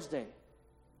the Lord's Day.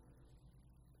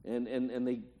 And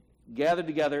they gathered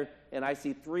together, and I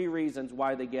see 3 reasons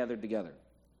why they gathered together.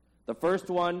 The first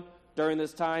one, during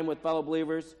this time with fellow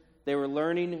believers, they were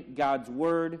learning God's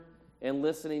Word and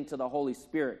listening to the Holy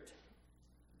Spirit.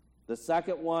 The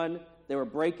second one, they were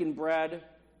breaking bread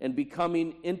and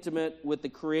becoming intimate with the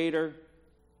Creator.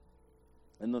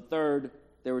 And the third,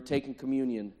 they were taking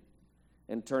communion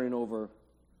and turning over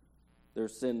their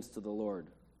sins to the Lord.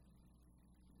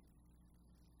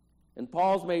 And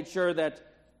Paul's made sure that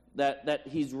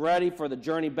he's ready for the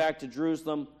journey back to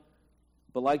Jerusalem,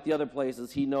 but like the other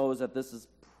places, he knows that this is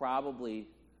probably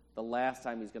the last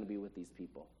time he's going to be with these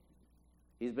people.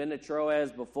 He's been to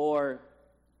Troas before,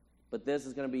 but this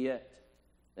is going to be it.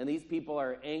 And these people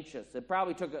are anxious. It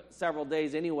probably took several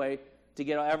days anyway to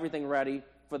get everything ready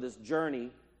for this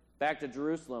journey back to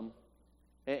Jerusalem.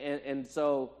 And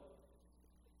so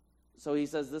he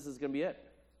says, this is going to be it.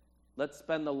 Let's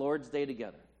spend the Lord's Day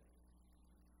together.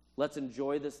 Let's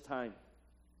enjoy this time.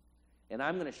 And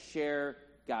I'm going to share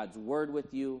God's Word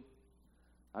with you.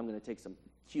 I'm going to take some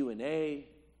Q&A.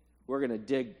 We're going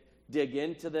to dig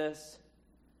into this.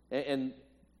 And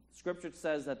Scripture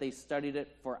says that they studied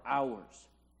it for hours.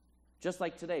 Just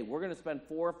like today, we're going to spend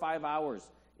 4 or 5 hours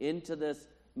into this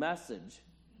message.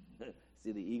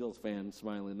 See the Eagles fan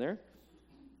smiling there.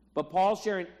 But Paul's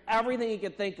sharing everything he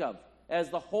can think of as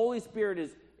the Holy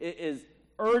Spirit is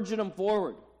urging him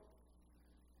forward.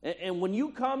 And when you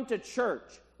come to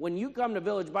church, when you come to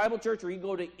Village Bible Church, or you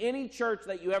go to any church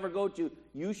that you ever go to,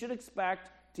 you should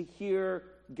expect to hear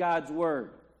God's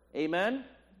Word. Amen?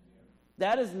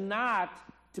 That is not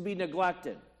to be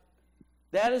neglected.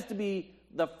 That is to be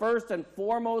the first and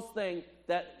foremost thing,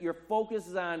 that your focus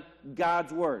is on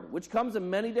God's Word, which comes in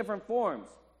many different forms.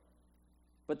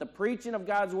 But the preaching of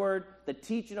God's Word, the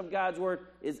teaching of God's Word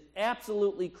is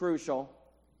absolutely crucial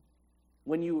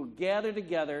when you gather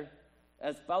together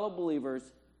as fellow believers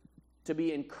to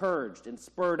be encouraged and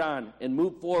spurred on and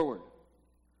move forward.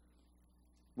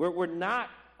 We're not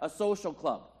a social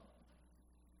club.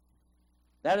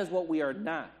 That is what we are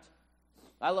not.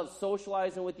 I love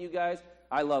socializing with you guys.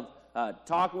 I love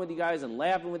talking with you guys and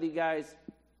laughing with you guys.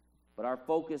 But our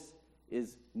focus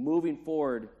is moving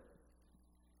forward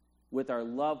with our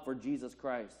love for Jesus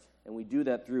Christ. And we do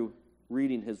that through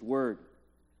reading His Word.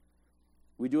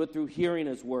 We do it through hearing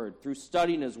His Word, through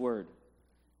studying His Word.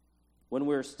 When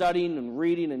we're studying and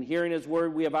reading and hearing His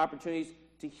Word, we have opportunities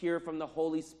to hear from the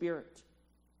Holy Spirit.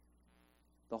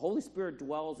 The Holy Spirit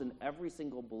dwells in every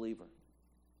single believer.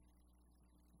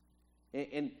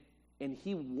 And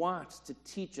He wants to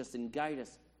teach us and guide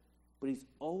us, but He's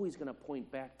always going to point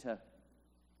back to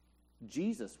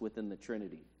Jesus within the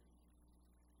Trinity.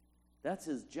 That's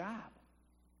His job.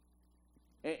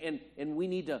 And we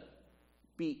need to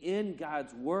be in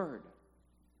God's Word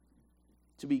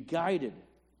to be guided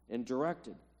and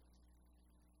directed.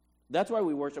 That's why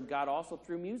we worship God also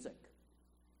through music.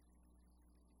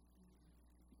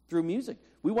 Through music.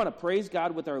 We want to praise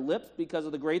God with our lips because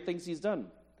of the great things He's done.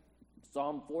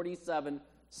 Psalm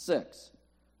 47:6.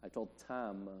 I told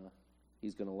Tom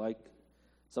he's going to like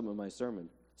some of my sermon.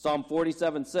 Psalm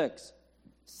 47:6.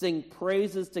 Sing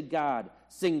praises to God.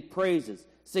 Sing praises.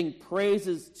 Sing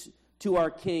praises to our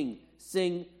King.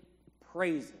 Sing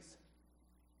praises.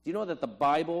 Do you know that the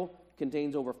Bible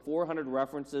contains over 400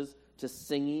 references to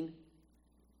singing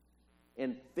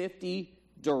and 50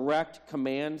 direct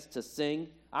commands to sing?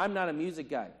 I'm not a music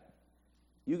guy.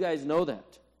 You guys know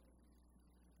that.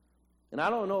 And I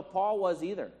don't know if Paul was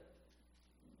either.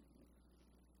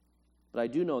 But I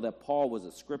do know that Paul was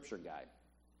a Scripture guy.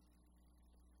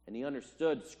 And he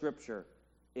understood Scripture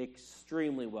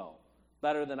extremely well,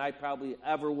 better than I probably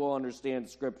ever will understand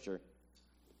Scripture.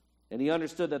 And he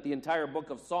understood that the entire book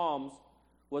of Psalms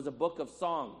was a book of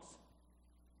songs.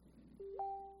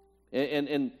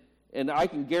 And I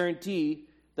can guarantee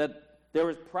that there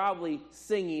was probably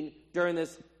singing during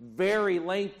this very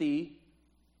lengthy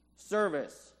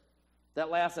service that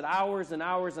lasted hours and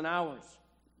hours and hours.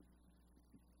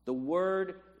 The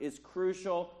Word is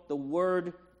crucial. The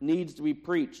Word needs to be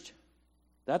preached.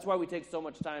 That's why we take so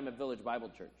much time at Village Bible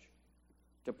Church,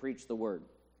 to preach the Word.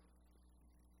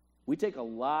 We take a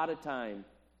lot of time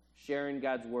sharing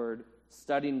God's Word,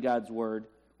 studying God's Word.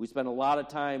 We spend a lot of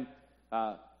time,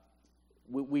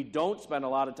 we don't spend a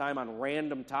lot of time on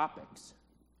random topics.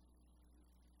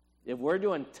 If we're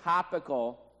doing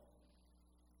topical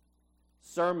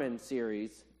sermon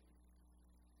series,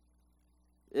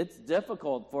 it's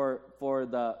difficult for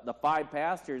the five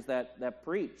pastors that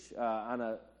preach on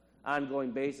an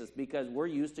ongoing basis, because we're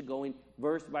used to going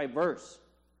verse by verse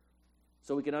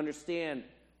so we can understand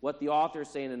what the author is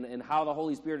saying and how the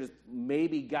Holy Spirit is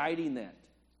maybe guiding that.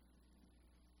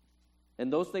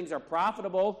 And those things are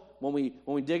profitable when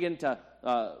we dig into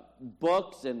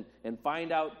books and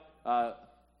find out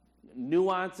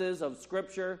nuances of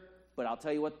Scripture. But I'll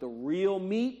tell you what, the real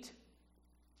meat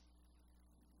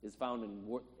is found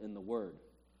in the Word.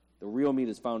 The real meat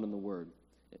is found in the Word.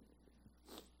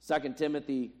 2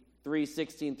 Timothy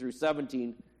 3:16 through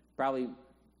 17, probably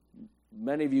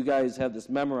many of you guys have this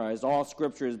memorized. All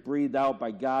Scripture is breathed out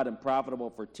by God and profitable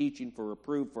for teaching, for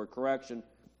reproof, for correction,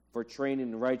 for training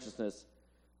in righteousness,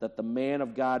 that the man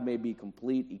of God may be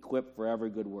complete, equipped for every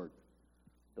good work.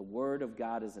 The Word of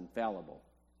God is infallible.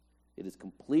 It is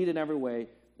complete in every way.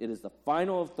 It is the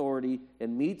final authority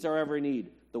and meets our every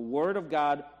need. The Word of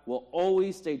God will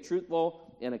always stay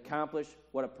truthful and accomplish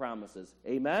what it promises.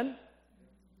 Amen?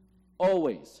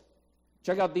 Always.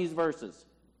 Check out these verses.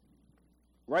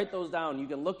 Write those down. You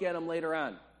can look at them later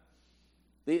on.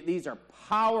 These are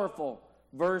powerful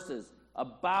verses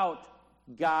about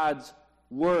God's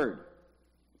Word.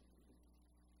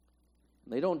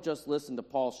 They don't just listen to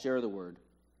Paul share the Word.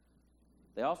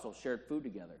 They also shared food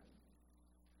together.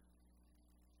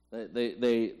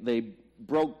 They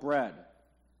broke bread.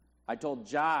 I told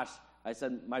Josh, I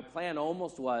said, my plan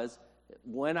almost was,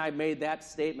 when I made that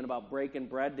statement about breaking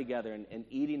bread together and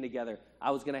eating together,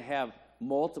 I was going to have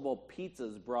multiple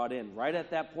pizzas brought in right at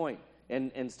that point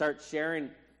and start sharing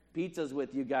pizzas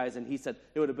with you guys. And he said,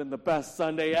 it would have been the best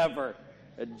Sunday ever.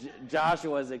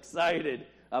 Joshua was excited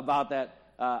about that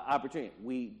opportunity.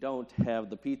 We don't have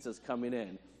the pizzas coming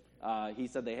in. He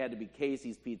said they had to be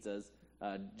Casey's pizzas.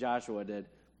 Joshua did.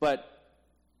 But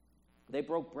they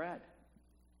broke bread.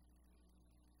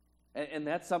 And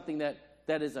that's something that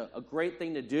is a great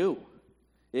thing to do,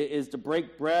 is to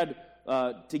break bread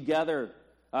together,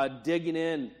 digging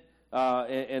in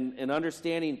and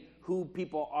understanding who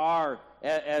people are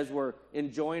as we're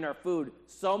enjoying our food.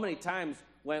 So many times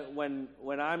when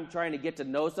I'm trying to get to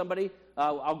know somebody,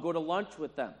 I'll go to lunch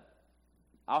with them.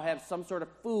 I'll have some sort of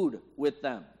food with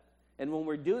them. And when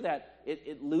we do that,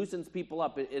 it loosens people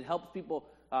up. It helps people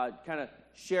kind of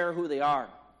share who they are,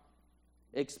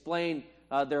 explain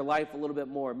their life a little bit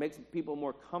more. It makes people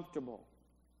more comfortable.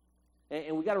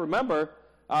 And we got to remember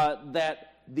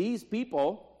that these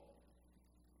people,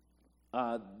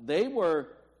 they were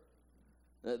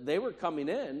coming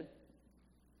in,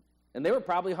 and they were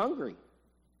probably hungry.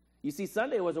 You see,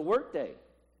 Sunday was a work day.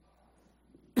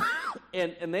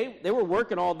 and they were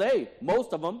working all day,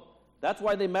 most of them. That's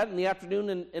why they met in the afternoon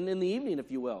and in the evening,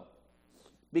 if you will.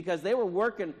 Because they were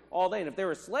working all day. And if they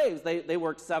were slaves, they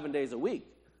worked 7 days a week.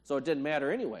 So it didn't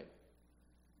matter anyway.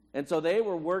 And so they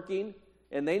were working,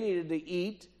 and they needed to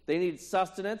eat. They needed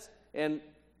sustenance. And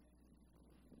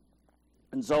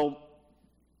so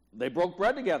they broke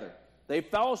bread together. They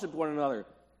fellowshiped one another.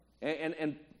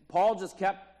 And Paul just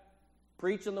kept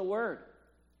preaching the word,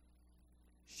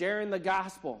 sharing the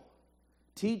gospel,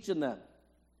 teaching them.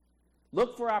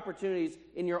 Look for opportunities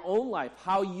in your own life,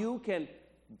 how you can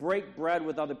break bread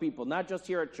with other people, not just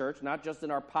here at church, not just in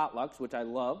our potlucks, which I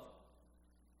love,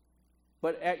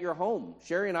 but at your home.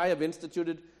 Sherry and I have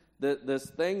instituted this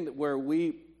thing where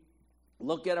we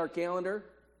look at our calendar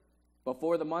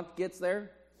before the month gets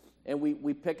there, and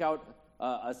we pick out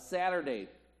a Saturday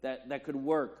that could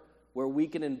work, where we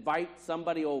can invite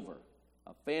somebody over,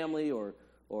 a family or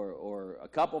a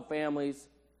couple families.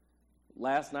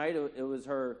 Last night it was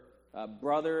her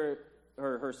brother,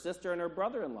 her sister, and her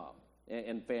brother-in-law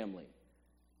and family,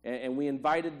 and we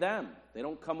invited them. They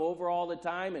don't come over all the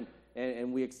time,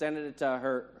 and we extended it to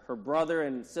her brother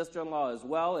and sister-in-law as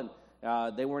well,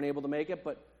 and they weren't able to make it,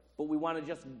 but we want to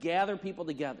just gather people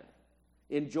together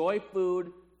Enjoy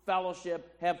food,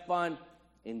 fellowship, have fun,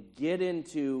 and get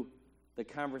into the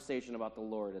conversation about the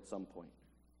Lord at some point.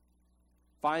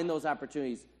 Find those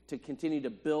opportunities to continue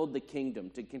to build the kingdom,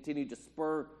 to continue to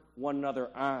spur one another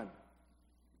on.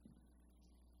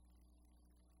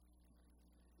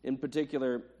 In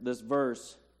particular, this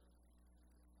verse,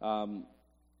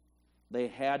 they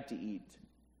had to eat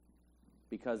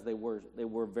because they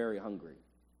were very hungry,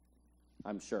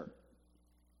 I'm sure.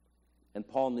 And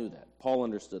Paul knew that. Paul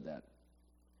understood that.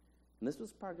 And this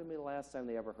was probably going to be the last time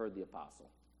they ever heard the apostle.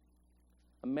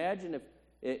 Imagine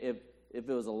if it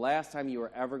was the last time you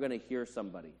were ever going to hear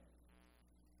somebody,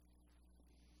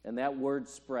 and that word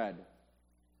spread.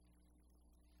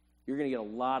 You're going to get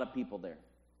a lot of people there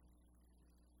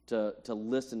to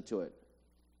listen to it.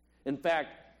 In fact,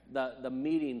 the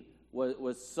meeting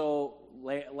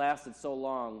lasted so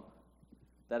long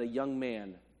that a young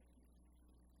man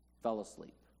fell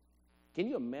asleep. Can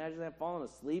you imagine that, falling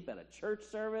asleep at a church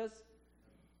service?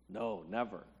 No,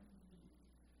 never.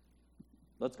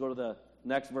 Let's go to the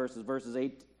next verses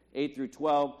 8 through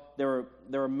 12. There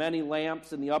were many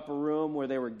lamps in the upper room where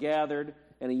they were gathered,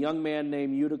 and a young man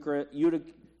named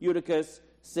Eutychus,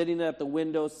 sitting at the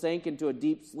window, sank into a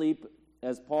deep sleep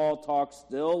as Paul talked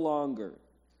still longer.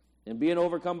 And being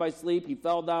overcome by sleep, he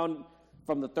fell down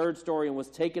from the third story and was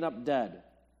taken up dead.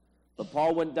 But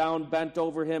Paul went down, bent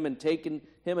over him, and taking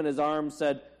him in his arms,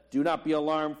 said, "Do not be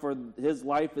alarmed, for his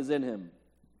life is in him."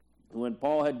 And when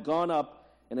Paul had gone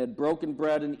up and had broken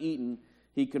bread and eaten,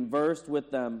 he conversed with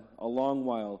them a long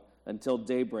while until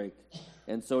daybreak,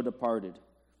 and so departed.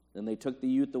 And they took the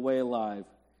youth away alive,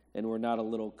 and were not a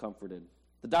little comforted.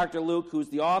 The Dr. Luke, who's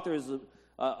the author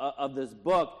of this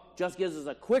book, just gives us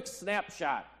a quick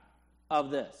snapshot of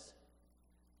this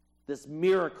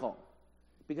miracle.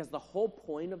 Because the whole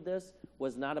point of this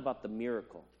was not about the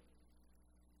miracle.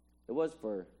 It was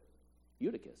for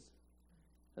Eutychus.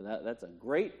 And that's a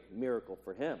great miracle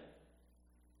for him.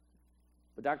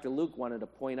 But Dr. Luke wanted to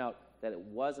point out that it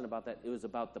wasn't about that. It was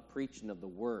about the preaching of the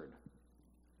word.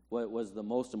 What was the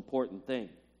most important thing.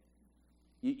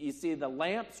 You see, the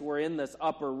lamps were in this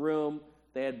upper room.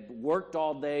 They had worked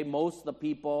all day, most of the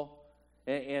people,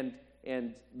 and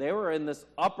they were in this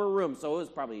upper room. So it was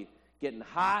probably getting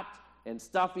hot and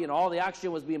stuffy, and all the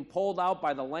oxygen was being pulled out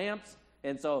by the lamps.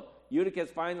 And so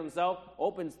Eutychus finds himself,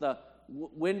 opens the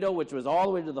window, which was all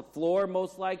the way to the floor,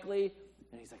 most likely,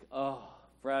 and he's like, "Oh,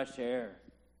 fresh air.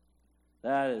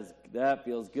 That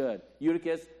feels good."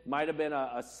 Eutychus might have been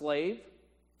a slave.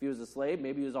 If he was a slave,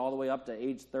 maybe he was all the way up to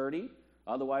age 30.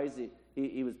 Otherwise,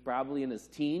 he was probably in his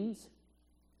teens.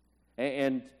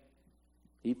 And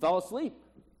he fell asleep.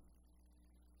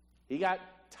 He got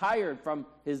tired from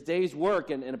his day's work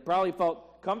and it probably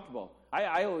felt comfortable.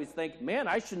 I always think, man,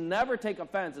 I should never take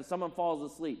offense if someone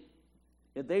falls asleep.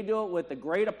 If they do it with the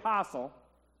great apostle,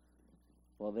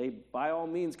 well, they by all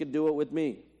means could do it with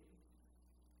me.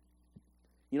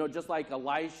 You know, just like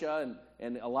Elisha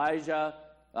and Elijah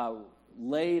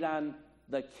laid on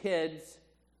the kids,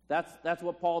 that's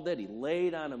what Paul did. He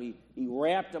laid on them. He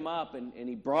wrapped them up and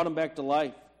he brought them back to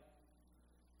life.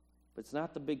 But it's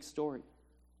not the big story.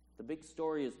 The big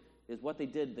story is what they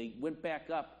did. They went back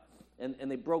up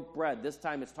and they broke bread. This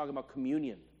time it's talking about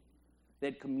communion. They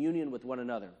had communion with one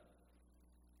another.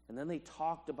 And then they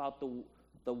talked about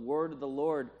the word of the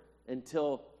Lord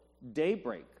until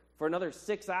daybreak for another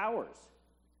 6 hours.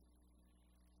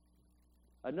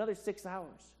 Another 6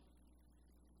 hours.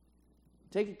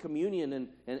 Taking communion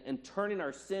and turning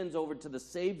our sins over to the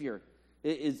Savior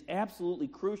is absolutely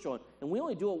crucial. And we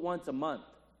only do it once a month.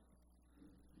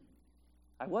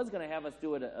 I was going to have us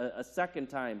do it a second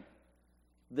time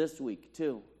this week,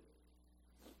 too.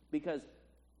 Because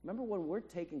remember, when we're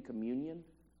taking communion,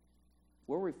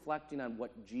 we're reflecting on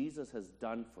what Jesus has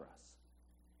done for us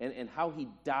and how he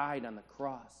died on the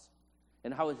cross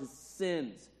and how his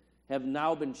sins have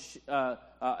now been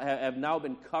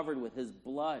covered with his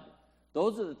blood.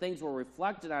 Those are the things we're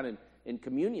reflected on in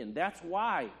communion. That's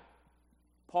why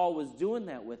Paul was doing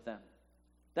that with them.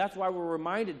 That's why we're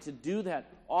reminded to do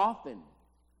that often,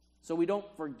 so we don't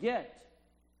forget.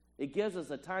 It gives us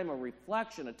a time of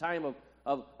reflection, a time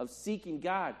of seeking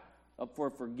God for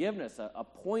forgiveness, a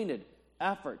pointed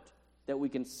effort that we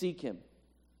can seek him.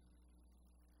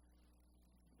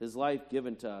 His life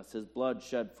given to us, his blood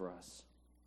shed for us.